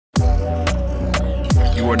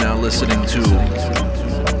You are now listening to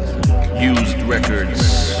Used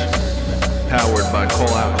Records, powered by Call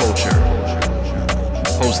Out Culture,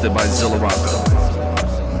 hosted by Zilla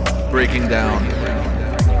Rocca, breaking down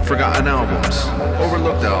forgotten albums,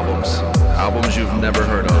 overlooked albums, albums you've never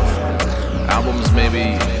heard of, albums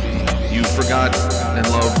maybe you forgot and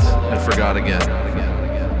loved and forgot again.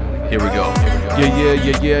 Here we go.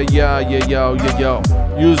 Yo.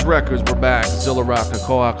 Used Records, we're back. Zilla Rocca,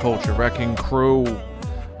 Call Out Culture, Wrecking Crew.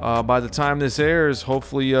 By the time this airs,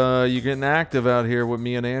 hopefully you're getting active out here with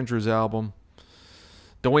me and Andrew's album.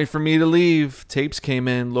 Don't Wait For Me to Leave. Tapes came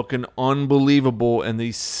in looking unbelievable in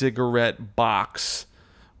the cigarette box,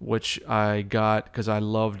 which I got because I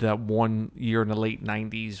loved that one year in the late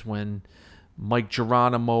 90s when Mike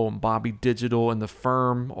Geronimo and Bobby Digital and The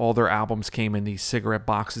Firm, all their albums came in these cigarette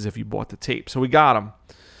boxes if you bought the tape. So we got them.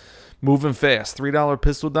 Moving fast.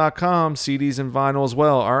 $3pistol.com, CDs and vinyl as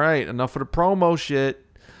well. All right, enough of the promo shit.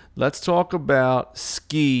 Let's talk about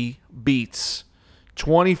Ski Beats,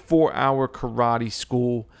 24-hour karate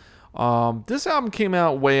school. This album came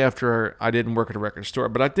out way after I didn't work at a record store,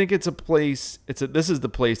 but I think it's a place. This is the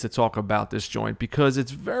place to talk about this joint because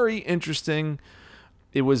it's very interesting.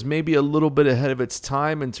 It was maybe a little bit ahead of its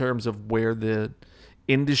time in terms of where the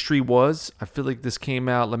industry was. I feel like this came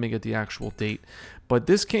out. Let me get the actual date. But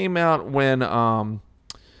this came out when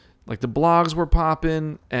like the blogs were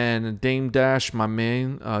popping, and Dame Dash, my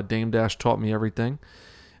man, Dame Dash taught me everything.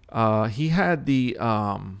 He had the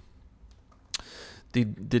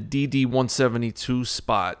DD 172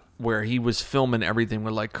 spot where he was filming everything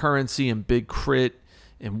with like Currency and Big Crit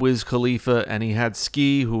and Wiz Khalifa, and he had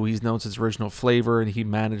Ski, who he's known since Original Flavor, and he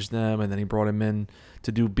managed them, and then he brought him in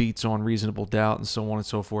to do beats on Reasonable Doubt and so on and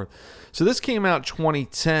so forth. So this came out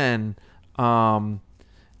 2010.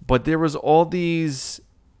 But there was all these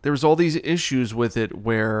issues with it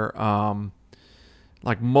where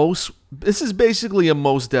this is basically a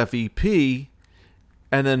Mos Def EP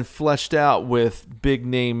and then fleshed out with big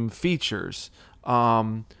name features.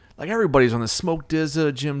 Like everybody's on the Smoke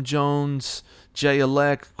DZA, Jim Jones, Jay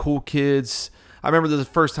Elect, Cool Kids. I remember the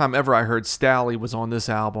first time ever I heard Stally was on this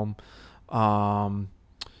album.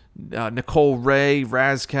 Nicole Ray,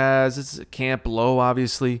 Razkaz, it's Camp Low,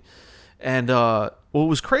 obviously. And what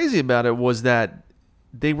was crazy about it was that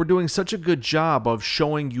they were doing such a good job of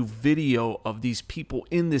showing you video of these people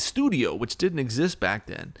in the studio, which didn't exist back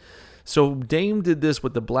then. So Dame did this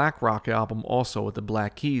with the Black Rock album also, with the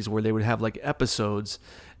Black Keys, where they would have like episodes.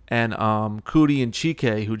 And Coodie and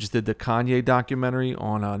Chike, who just did the Kanye documentary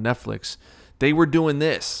on Netflix, they were doing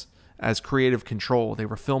this as creative control. They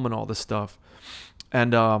were filming all this stuff.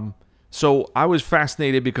 And so I was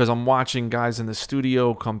fascinated because I'm watching guys in the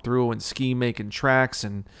studio come through and Ski making tracks,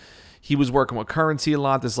 and he was working with Currency a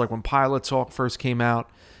lot. This is like when Pilot Talk first came out,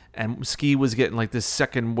 and Ski was getting like this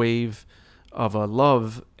second wave of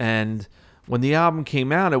love. And when the album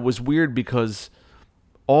came out, it was weird because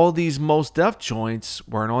all these Mos Def joints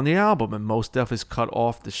weren't on the album, and Mos Def is cut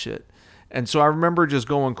off the shit. And so I remember just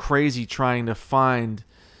going crazy trying to find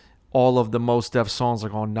all of the Mos Def songs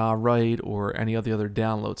like on Nah Right or any of the other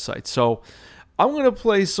download sites. So I'm going to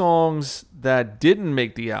play songs that didn't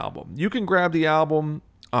make the album. You can grab the album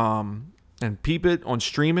and peep it on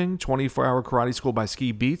streaming, 24-Hour Karate School by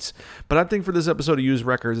Ski Beats. But I think for this episode of Used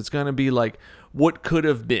Records, it's going to be like what could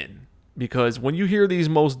have been. Because when you hear these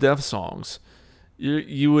Mos Def songs,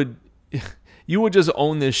 you would just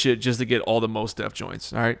own this shit just to get all the Mos Def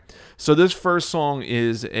joints, all right? So this first song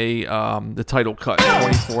is the title cut,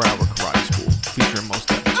 24-Hour Karate School, featuring Mos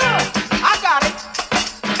Def. I got it.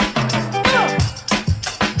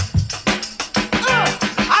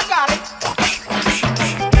 I got it.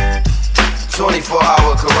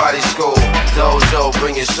 24-hour karate school, dojo,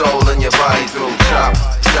 bring your soul and your body through. Chop,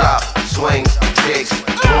 chop, swings, kicks,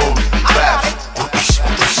 booms, baps.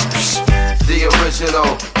 The original,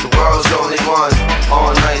 the world's only one.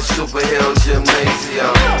 All night super hill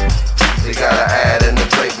gymnasium. They gotta add in the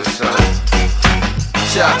paper, son.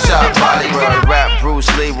 Chop, chop, body run, rap, Bruce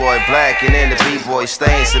Leroy, Black, and then the B-boy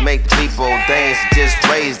stance to make the people dance. Just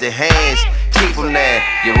raise their hands, keep them there.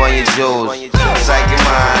 You run your jewels, psych your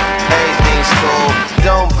mind, everything's cool.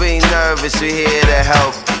 Don't be nervous, we're here to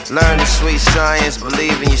help. Learn the sweet science,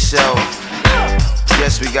 believe in yourself.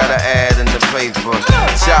 Yes, we gotta add in the paper.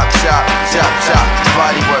 Chop, chop, chop, chop,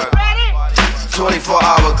 body work.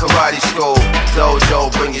 24-hour karate school,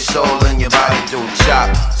 dojo, bring your soul and your body through. Chop,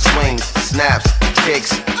 swings, snaps,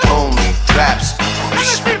 kicks, booms, raps.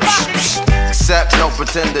 Accept no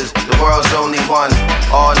pretenders, the world's only one.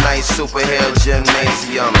 All night superhero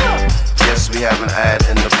gymnasium. Yes, we have an ad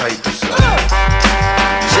in the paper, son.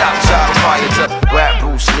 Chop, chop, fire to rap,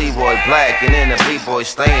 Bruce Leroy, Black, and then the B-boy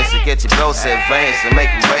stance to get your belts advanced and make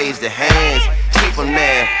them raise their hands. Keep them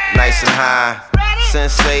there, nice and high.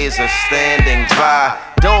 Senseis are standing by.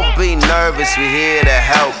 Don't be nervous, we here to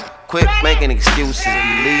help. Quit making excuses,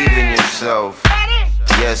 believe in yourself.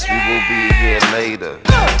 Yes, we will be here later.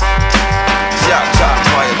 Chop, chop,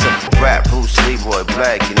 fire to rap, Bruce Lee, boy,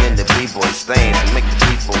 black, and then the B-boy stance and make the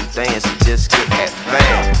people dance and just get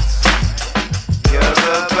advanced. You're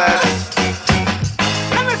the best.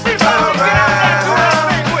 Let me see if I can get out there and do that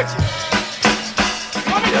thing with you.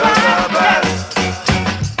 Let me You're the best.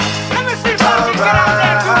 Let me see if I can get out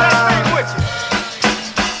there and do that thing with you.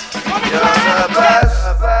 Let me You're the best.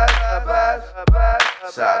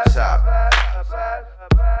 Chop, chop.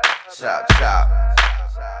 Chop, chop.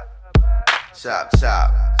 Chop, chop.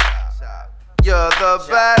 You're the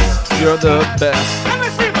best. You're the best. Let me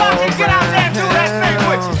see if I can get out there and do that thing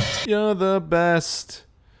with you. You're the best.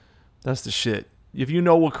 That's the shit. If you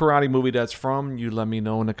know what karate movie that's from, you let me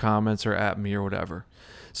know in the comments or at me or whatever.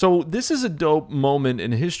 So this is a dope moment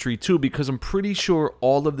in history too, because I'm pretty sure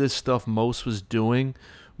all of this stuff Mos was doing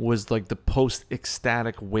was like the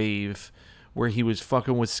post-ecstatic wave where he was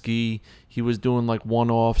fucking with Ski. He was doing like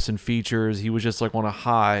one-offs and features. He was just like on a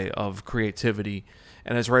high of creativity.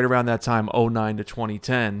 And it's right around that time, 09 to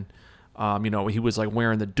 2010. He was like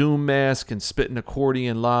wearing the Doom mask and spitting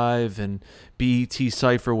accordion live, and BET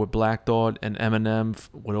Cypher with Black Thought and Eminem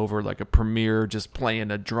went over like a premiere just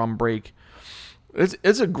playing a drum break.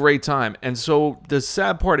 It's a great time. And so the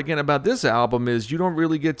sad part again about this album is you don't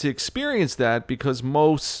really get to experience that because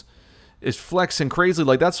Mos is flexing crazy.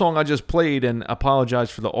 Like that song I just played, and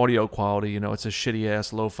apologize for the audio quality. It's a shitty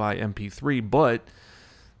ass lo-fi MP3, but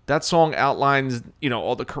that song outlines,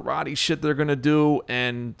 all the karate shit they're going to do,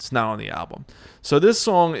 and it's not on the album. So this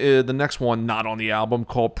song is the next one not on the album,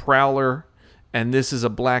 called Prowler, and this is a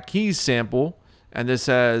Black Keys sample, and this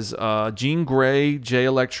has Jean Grae, Jay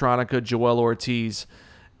Electronica, Joell Ortiz,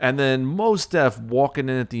 and then Mos Def walking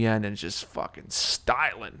in at the end and just fucking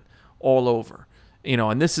styling all over.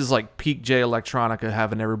 And this is like peak Jay Electronica,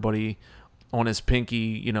 having everybody on his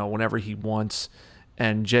pinky, whenever he wants.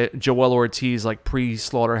 And Joell Ortiz, like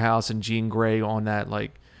pre-Slaughterhouse, and Jean Grae on that,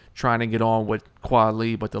 like trying to get on with Quad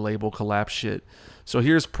Lee, but the label collapse shit. So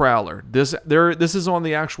here's Prowler. This is on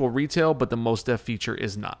the actual retail, but the Mos Def feature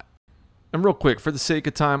is not. And real quick, for the sake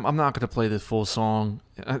of time, I'm not going to play the full song.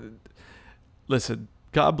 Listen,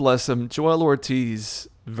 God bless him. Joell Ortiz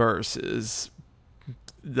verse is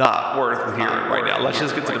not worth hearing right now. Let's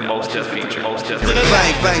just get to the Mos Def feature.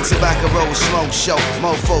 Bang, bang, tobacco roll, smoke show,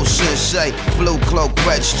 mofo sensei, blue cloak,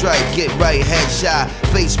 red stripe, get right, headshot,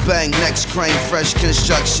 bass bang, next crane, fresh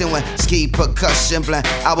construction, when ski percussion, blend,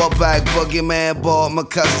 our bag, boogeyman, ball, my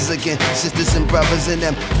cousins again, sisters and brothers in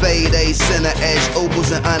them, fade A, center edge,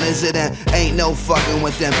 ovals and honors in them, ain't no fucking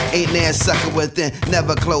with them, ain't there sucker within,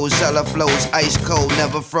 never close, hella flows, ice cold,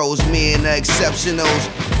 never froze, me and the exceptionals,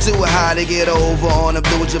 too high to get over on the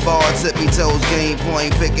blue Jabbar, tippy toes, game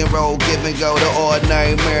point, pick and roll, give and go, the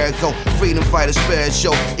ordinary miracle, freedom fighter spirit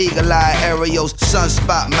show, eagle eye aerials,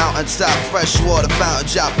 sunspot, mountaintop, fresh water fountain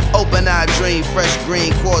drop, open eye dream, fresh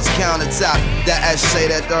green quartz countertop, that essay,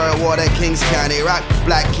 that third water, Kings County rock,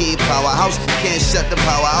 Black Key powerhouse, can't shut the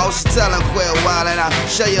powerhouse, tell them quit wildin' out,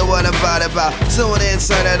 show you what about, tune in,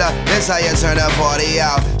 turn it up, that's how you turn the party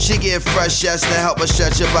out, she get fresh, yes, to help her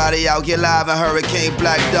stretch your body out, get live in Hurricane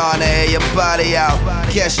Black Dawn, to air your body out,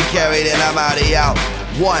 cash you carry, then I'm out of out,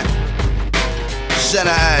 one, center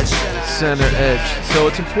edge. Center edge. So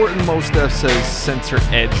it's important Mos Def says center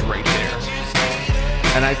edge right there.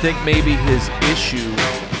 And I think maybe his issue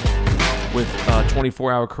with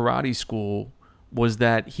 24-Hour Karate School was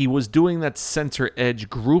that he was doing that center edge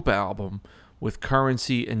group album with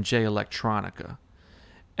Currency and Jay Electronica.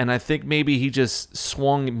 And I think maybe he just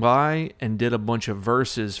swung by and did a bunch of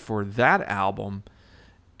verses for that album.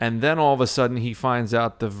 And then all of a sudden he finds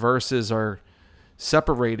out the verses are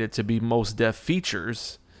separated to be Mos Def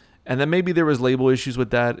features. And then maybe there was label issues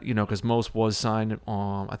with that, because Mos was signed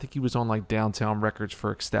on, I think he was on like Downtown Records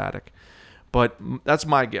for Ecstatic. But that's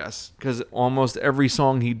my guess, because almost every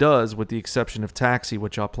song he does, with the exception of Taxi,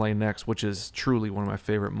 which I'll play next, which is truly one of my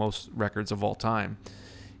favorite Mos records of all time,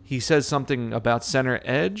 he says something about center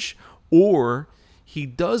edge, or he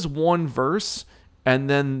does one verse and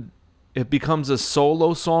then it becomes a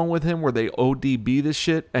solo song with him where they ODB this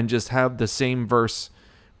shit and just have the same verse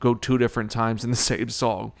go two different times in the same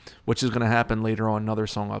song, which is going to happen later on another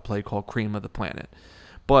song I'll play called Cream of the Planet.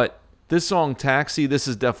 But this song, Taxi, this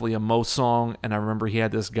is definitely a Mos song, and I remember he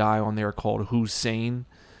had this guy on there called Hussein.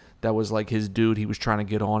 That was like his dude he was trying to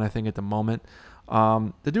get on, I think, at the moment.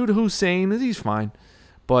 The dude Hussein, he's fine.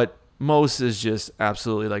 But Mos is just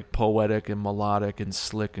absolutely like poetic and melodic and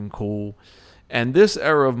slick and cool. And this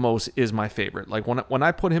era of Mos is my favorite. Like when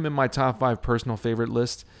I put him in my top 5 personal favorite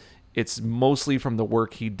list, it's mostly from the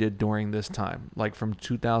work he did during this time, like from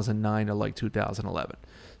 2009 to like 2011.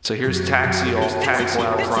 So here's Taxi off Prime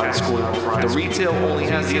School. The retail only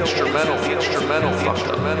has the instrumental. The instrumental fucked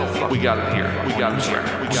up. We got it here. We got it here.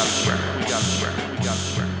 We got it here. We got it here. We got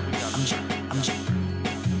it here.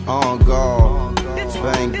 On guard,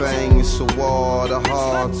 bang bang, it's a war of the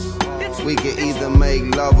hearts. We can either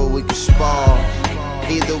make love or we can spar.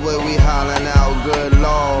 Either way we hollering out good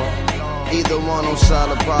law. Either one don't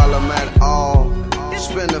solve a problem at all.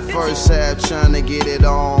 Spend the first half trying to get it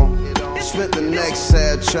on. Spent the next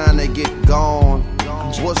half trying to get gone.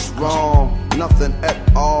 What's wrong? Nothing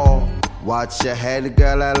at all. Watch your head,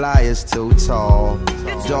 girl, that lie is too tall.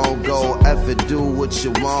 Don't go F it, do what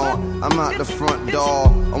you want. I'm out the front door,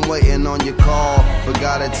 I'm waiting on your call.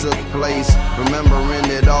 Forgot it took place, remembering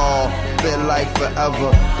it all. Feel like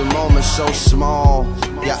forever, the moment so small.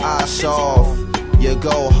 Your eyes soft, you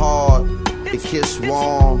go hard. Your kiss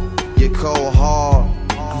warm, you cold hard.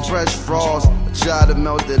 Fresh frost, I try to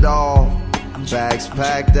melt it off. Bags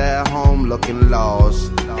packed at home, looking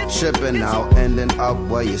lost. Tripping out, ending up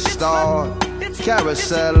where you start.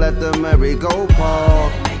 Carousel at the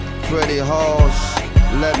merry-go-park. Pretty horse,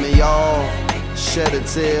 let me off. Shed a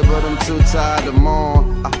tear, but I'm too tired to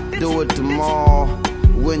mourn. I do it tomorrow.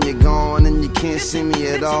 When you're gone and you can't see me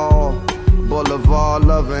at all. Boulevard,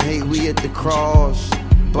 love and hate, we at the cross.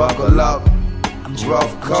 Buckle up,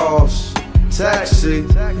 rough course. Taxi,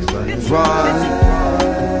 run.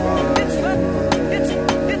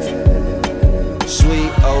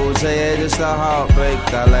 Sweet Ozay, just a heartbreak.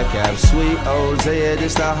 I like have sweet Ozay,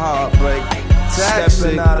 just a heartbreak. Taxi,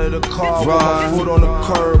 stepping out of the car with my foot on the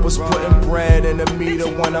curb. Was putting bread in the meter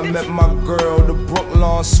when I met my girl. The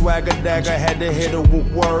Brooklyn swagger dagger, had to hit her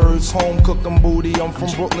with words. Home cooking booty, I'm from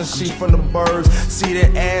Brooklyn, she from the birds. See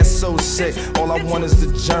that ass so sick, all I want is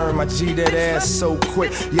the germ. I G that ass so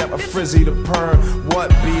quick, yep, I frizzy the perm. What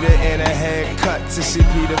beat her in her head, cut till she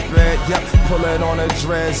pee the bed. Yep, pull it on her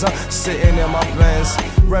dreads, sitting in my Benz.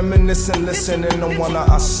 Reminiscing, listening to one of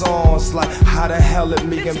our songs. Like, how the hell did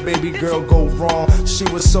me and baby girl go wrong? She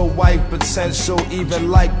was so white, potential, even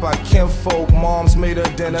liked by kinfolk. Moms made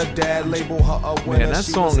her dinner, dad labeled her a winner. Man, that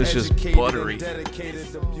song is just buttery.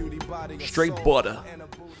 Straight butter.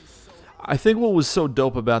 I think what was so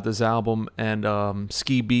dope about this album and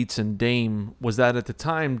Ski Beats and Dame was that at the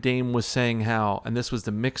time Dame was saying how, and this was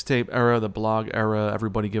the mixtape era, the blog era,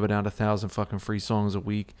 everybody giving out 1,000 fucking free songs a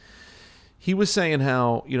week. He was saying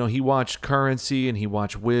how, you know, he watched Currency and he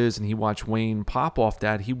watched Wiz and he watched Wayne pop off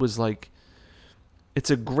that. He was like, it's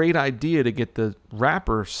a great idea to get the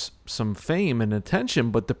rapper some fame and attention,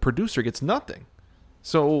 but the producer gets nothing.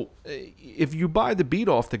 So if you buy the beat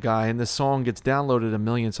off the guy and the song gets downloaded 1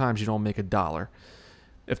 million times, you don't make $1.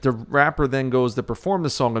 If the rapper then goes to perform the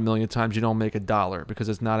song 1 million times, you don't make $1 because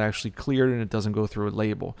it's not actually cleared and it doesn't go through a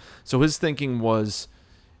label. So his thinking was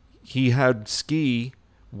he had Ski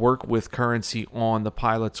work with Currency on the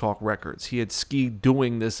Pilot Talk records. He had Ski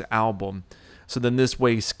doing this album. So then this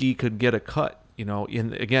way Ski could get a cut, you know, in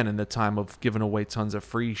the time of giving away tons of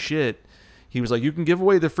free shit. He was like, you can give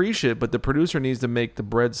away the free shit, but the producer needs to make the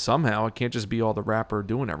bread somehow. It can't just be all the rapper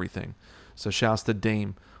doing everything. So shouts to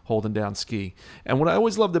Dame holding down Ski. And what I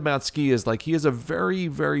always loved about Ski is like he has a very,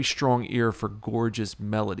 very strong ear for gorgeous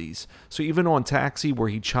melodies. So even on Taxi, where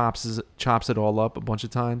he chops it all up a bunch of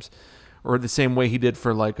times, or the same way he did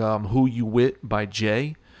for like Who You Wit by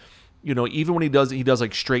Jay. You know, even when he does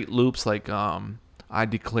like straight loops like I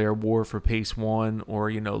Declare War for Pace One, or,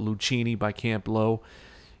 you know, Lucchini by Camp Low.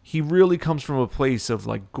 He really comes from a place of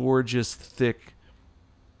like gorgeous, thick,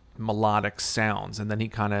 melodic sounds, and then he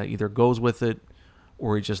kind of either goes with it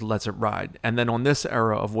or he just lets it ride. And then on this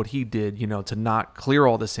era of what he did, you know, to not clear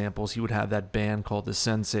all the samples, he would have that band called the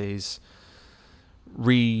Senseis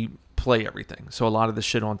replay everything. So a lot of the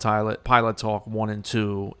shit on Pilot Talk 1 and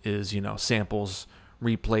 2 is, you know, samples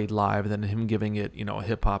replayed live, and then him giving it, you know, a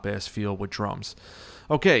hip-hop ass feel with drums.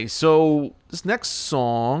 Okay, so this next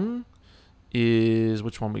song is,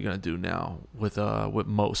 which one are we gonna do now with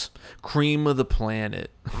Mos? Cream of the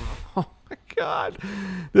Planet. Oh my god,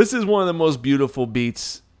 this is one of the most beautiful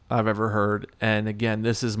beats I've ever heard. And again,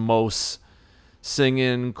 this is Mos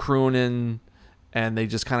singing, crooning, and they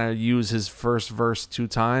just kind of use his first verse 2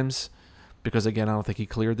 times because, again, I don't think he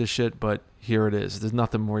cleared this shit, but here it is. There's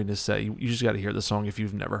nothing more to say. You just got to hear the song if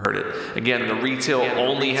you've never heard it. Again, the retail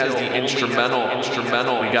only has the instrumental.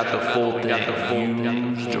 We got the full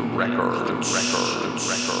thing. Used the record.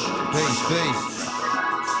 Peace.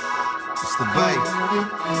 It's the Bay.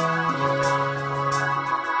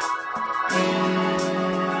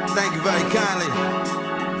 Thank you very kindly.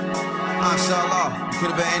 Mashallah, you could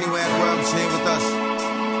have been anywhere in the world, but you're here with us.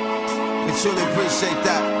 We truly appreciate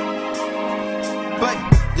that. But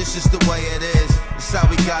this is the way it is. It's how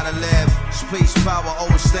we gotta live. It's peace, power,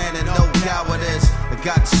 overstanding, no cowardice. I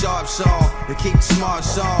got the sharps on, to keep the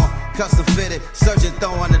smarts on. Custom fitted, surgeon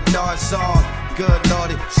throwing the darts on. Good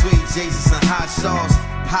lordy, sweet Jesus and hot sauce.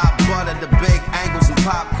 Hot butter, the big angles and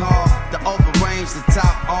popcorn. The open range, the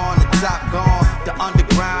top on, the top gone. The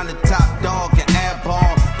underground, the top dog, and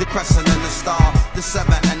airborne. The crescent and the star, the 7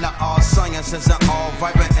 and the R. Science isn't all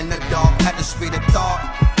vibrant in the dark at the speed of thought.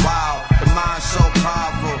 Wow, the mind's so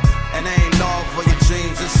powerful. And ain't long for your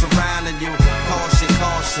dreams, it's surrounding you. Caution,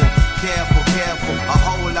 caution, careful, careful. A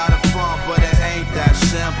whole lot of fun, but it ain't that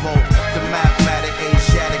simple. The mathematic,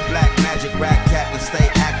 Asiatic, black magic, rap captain, stay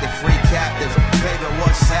active, free captives. Baby,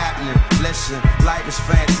 what's happening? Listen, life is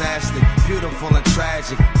fantastic, beautiful and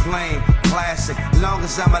tragic, plain, classic. Long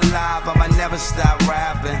as I'm alive, I'ma never stop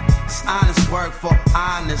rapping. It's honest work for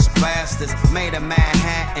honest bastards. Made in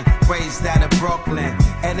Manhattan, raised out of Brooklyn.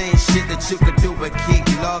 It ain't shit that you could do but keep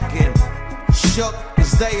looking. Shook,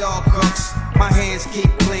 cause they all crooks. My hands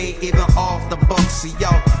keep clean, even off the books. See,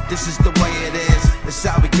 yo, this is the way it is. It's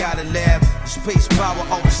how we gotta live. It's peace, power,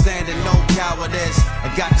 overstanding, no cowardice.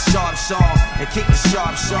 I got the sharps on, and keep the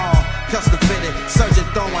sharps on. Custom fitted, surgeon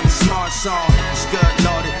throwing the smart song. It's good,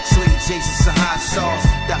 loaded, sweet Jesus and hot sauce.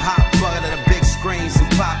 The hot butter, the big screens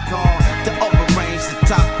and popcorn. The open range, the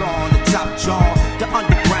top gone, the top drawn. The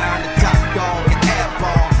underground, the top dog, and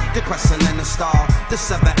airborne. The crescent and the star, the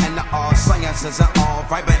 7 and the R. Science isn't all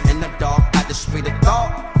vibrant in the dark at the speed of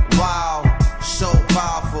thought. Wow, so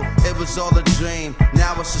powerful, it was all a dream.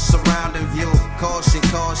 Now it's a surrounding view. Caution,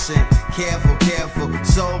 caution, careful, careful.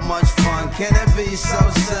 So much fun, can it be so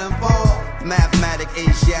simple? Mathematic,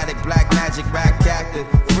 Asiatic, black magic, rap captive.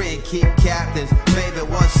 Free and keep captives. Baby,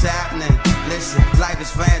 what's happening? Listen, life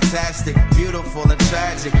is fantastic, beautiful and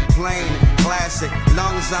tragic, plain and classic.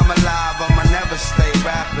 Long as I'm alive, I'ma never stay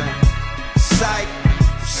rapping. Psych,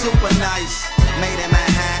 super nice, made in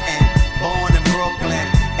Manhattan, born in Brooklyn.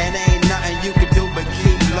 And ain't nothing you can do but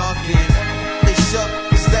keep looking. They shook,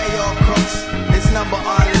 cause they all crooks. His number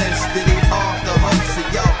unlisted, he off the hook. So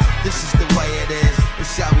yo, this is the way it is.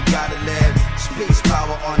 It's how we gotta live. It's peace,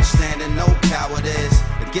 power, understanding, no cowardice.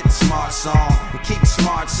 Get the smarts on, keep the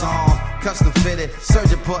smarts on. Custom fitted,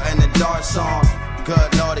 surgeon putting the darts on.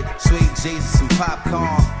 Good lordy, sweet Jesus and popcorn.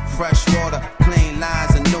 Fresh water, clean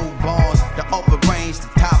lines and newborns. The open range, the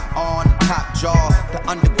top on, the top jaw. The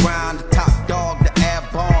underground, the top dog, the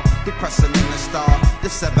airborne. The crescent and the star, the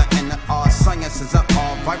 7 and the R. Science is an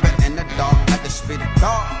all vibrant in the dark at the speed of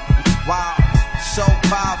thought. Wow, so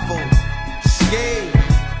powerful. Ski,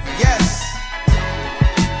 yes.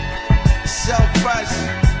 So fresh.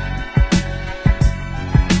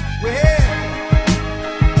 We're here.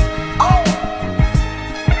 Oh.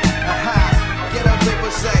 Get up,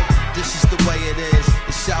 people say. This is the way it is.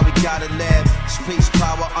 It's how we gotta live. It's peace,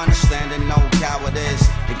 power, understanding, no cowardice.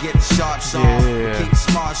 And get the sharps on. Keep the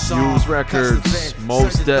smarts on. Use Records,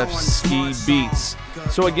 Mos Def, Ski Beats.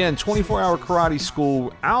 So again, 24-Hour Karate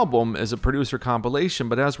School album is a producer compilation,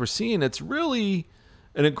 but as we're seeing, it's really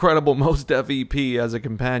an incredible Mos Def EP as a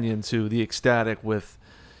companion to The Ecstatic, with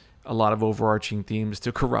a lot of overarching themes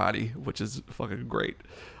to karate, which is fucking great.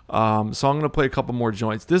 So I'm going to play a couple more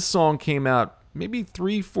joints. This song came out maybe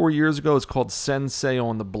 3-4 years ago. It's called Sensei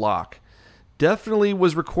on the Block. Definitely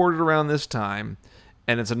was recorded around this time,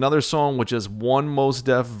 and it's another song with just one Mos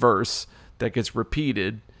Def verse that gets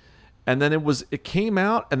repeated. And then it came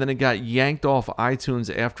out, and then it got yanked off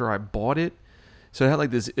iTunes after I bought it. So it had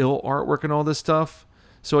like this ill artwork and all this stuff.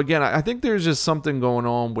 So again, I think there's just something going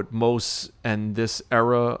on with Mos and this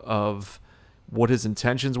era of what his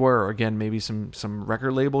intentions were, or again, maybe some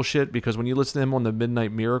record label shit, because when you listen to him on the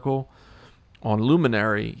Midnight Miracle on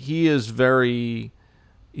Luminary, he's very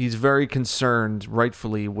concerned,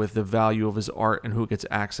 rightfully, with the value of his art and who gets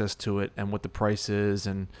access to it and what the price is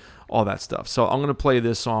and all that stuff. So I'm going to play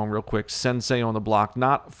this song real quick, Sensei on the Block,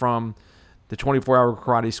 not from the 24-Hour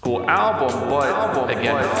Karate School album, but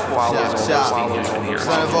again, it follows all those themes in here.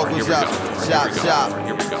 Son of vocals up. Chop, chop.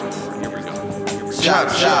 Here we go.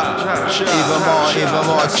 Chop, chop. Even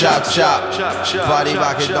more. Chop, chop. Body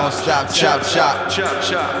rocket, don't stop. Chop, chop.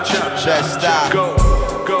 Best stop. Go.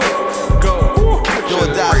 Do or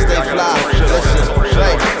die, stay fly. Listen,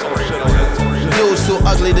 play. Dude's too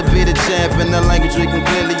ugly to be the champ in the language we can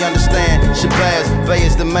clearly understand. Shabazz, Bay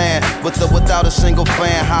is the man, without a single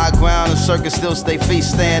fan. High ground and circus still stay feet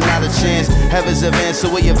stand, not a chance. Heavens advance, so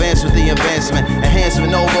we advance with the advancement. Enhancement,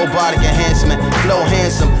 no robotic enhancement. Flow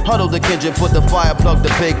handsome, huddle the kindred, put the fire, plug the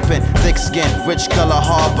pig pen. Thick skin, rich color,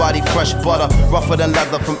 hard body, fresh butter. Rougher than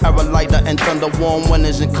leather from era lightner and thunder. Warm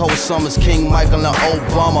winters and cold summers. King Michael and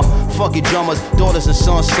Obama. Funky drummers, daughters and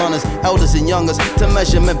sons, sonners, elders and youngers. To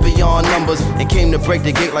measurement beyond numbers. And came to break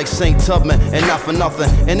the gate like St. Tubman. And not for nothing,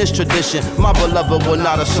 in this tradition, my beloved will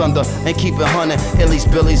not asunder. And keep it hunting, Illies,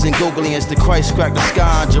 Billies, and Googlyans. The Christ crack the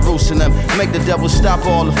sky in Jerusalem. Make the devil stop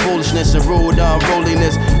all the foolishness and rude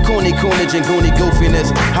unruliness. Cooney, coonage, and goony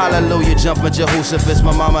goofiness. Hallelujah, jumping Jehoshaphat.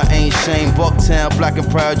 My mama ain't shame. Bucktown, black and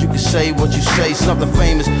proud, you can say what you say. Something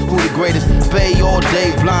famous, who the greatest? Bay all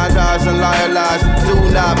day, blind eyes and liar lies. Do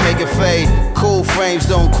not make it fade. Cool frames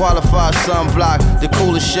don't qualify sunblock. The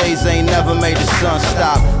coolest shades ain't never made the sun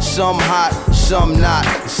stop. Some hot, some not.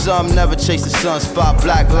 Some never chase the sunspot.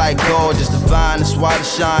 Black like gold, just divine. That's why the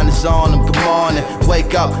shine is on them. Good morning,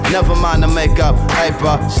 wake up, never mind the makeup. Hey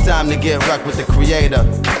bro, it's time to get wrecked with the creator.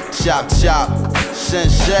 Chop chop,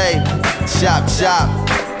 sensei. Chop chop,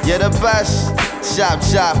 you're the best. Chop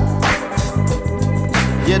chop,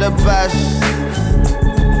 you're the best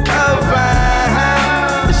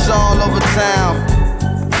around. It's all over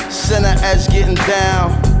town. Center edge getting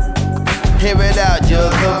down. Hear it out, you're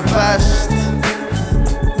the best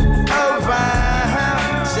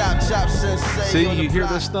around. Chop chop, sensei. See, you hear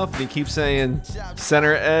this stuff and he keeps saying,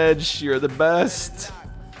 center edge, you're the best.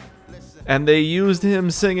 And they used him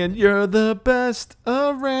singing, you're the best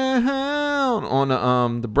around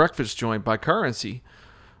on the Breakfast Joint by Currency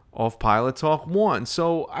off Pilot Talk 1.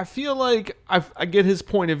 So I feel like I get his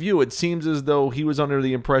point of view. It seems as though he was under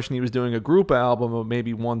the impression he was doing a group album of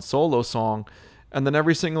maybe one solo song, and then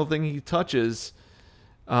every single thing he touches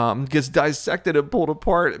gets dissected and pulled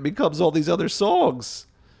apart and becomes all these other songs.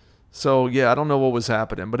 So yeah, I don't know what was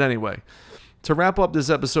happening. But anyway, to wrap up this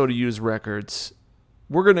episode of Used Records,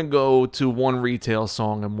 we're going to go to one retail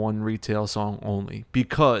song and one retail song only,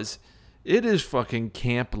 because it is fucking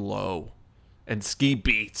Camp Lo and Ski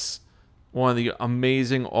Beats, one of the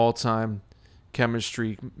amazing all-time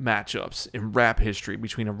chemistry matchups in rap history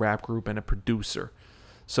between a rap group and a producer.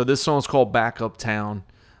 So this song's called Back Uptown.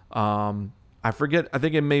 I forget, I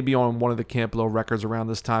think it may be on one of the Camp Lo records around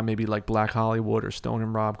this time, maybe like Black Hollywood or Stone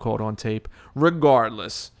and Rob Caught on Tape.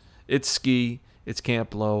 Regardless, it's Ski, it's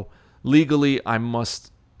Camp Lo. Legally, I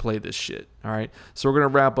must play this shit. All right. So we're going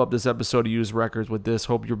to wrap up this episode of Used Records with this.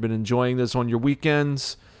 Hope you've been enjoying this on your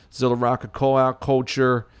weekends. Zilla Rock and Call Out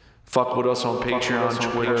Culture. Fuck with us on Patreon,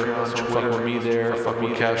 Twitter. Fuck with me there. Fuck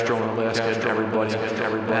with Castro and Alaska and everybody. And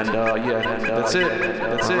that's it.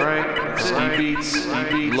 That's it. All right. Ski Beats.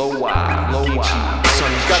 Low-Wide.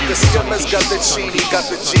 Got the skimmers, got the genie, got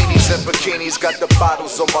the genies and bikinis, got the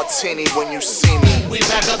bottles of martini when you see me. We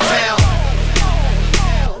back uptown.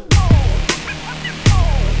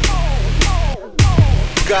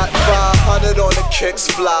 Got 500 on the kicks,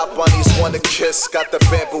 fly bunnies wanna kiss. Got the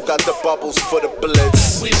bamboo, got the bubbles for the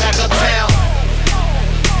blitz. We back uptown.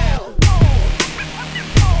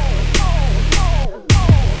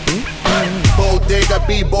 Bodega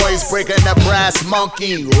B-boys breaking the brass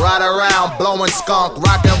monkey. Ride around, blowing skunk,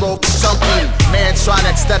 rock and roll chunky.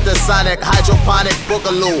 Mantronic, stethosonic, hydroponic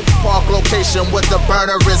boogaloo. Park location with the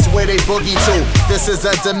burner is where they boogie to. This is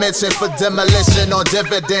a dimension for demolition on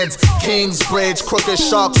dividends. Kingsbridge, crooked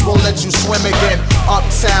sharks won't let you swim again.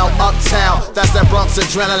 Uptown, that's that Bronx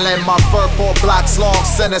adrenaline. My fur 4 blocks long,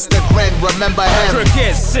 sinister grin. Remember him.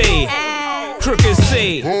 Crooked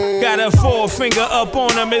C, got a 4-finger up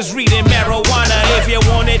on him, is reading marijuana. If you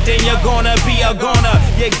want it, then you're gonna be a goner.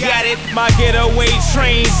 You got it, my getaway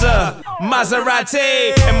trains,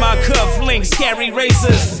 Maserati, and my cuff links carry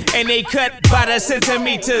razors, and they cut by the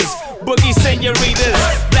centimeters. Boogie senoritas,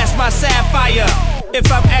 that's my sapphire.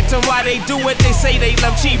 If I'm acting why they do it, they say they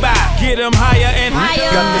love Chiba. Get them higher and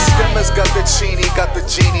higher. Got the skimmers, got the genie, got the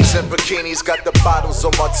genies and bikinis, got the bottles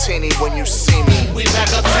of martini when you see me. We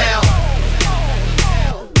back uptown.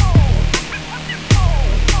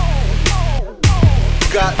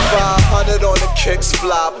 Got 500 on the kicks,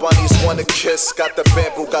 fly bunnies wanna kiss. Got the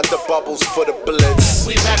bamboo, got the bubbles for the blitz.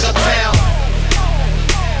 We back uptown.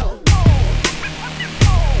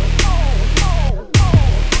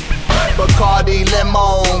 Bacardi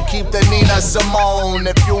Limon, keep the Nina Simone.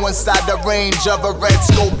 If you inside the range of a red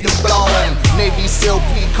scope, you blown. Navy SEAL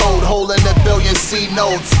P-code, holding a billion C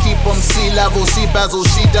notes. Keep them C-level, C-bezel,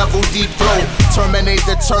 she-devil, deep throat. Terminate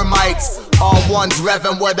the termites. All ones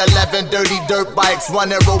revving with 11 dirty dirt bikes,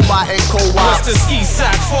 running robot and co-ops. What's the ski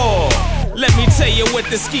sock for? Let me tell you what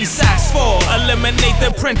the ski socks for. Eliminate the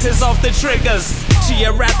printers off the triggers. She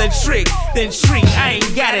a rather trick than treat. I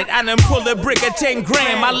ain't got it. I done pulled a brick of 10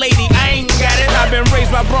 grand. My lady, I ain't got it. I've been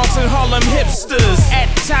raised by Bronx and Harlem hipsters. At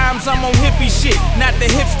times I'm on hippie shit, not the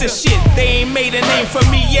hipster shit. They ain't made a name for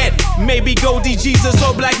me yet. Maybe Goldie Jesus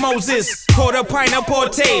or Black Moses. Quarter pint of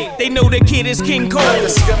Porte. They know the kid is King Cole. Got the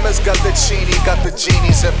skimmers, got the genie, got the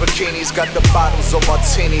genies and bikinis, got the bottles of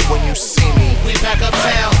martini when you see me. We back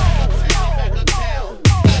uptown.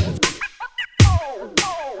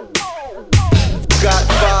 Got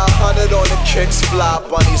 500 on the kicks, fly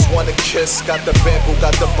bunnies wanna kiss. Got the bamboo,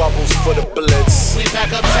 got the bubbles for the blitz. We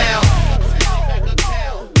back uptown.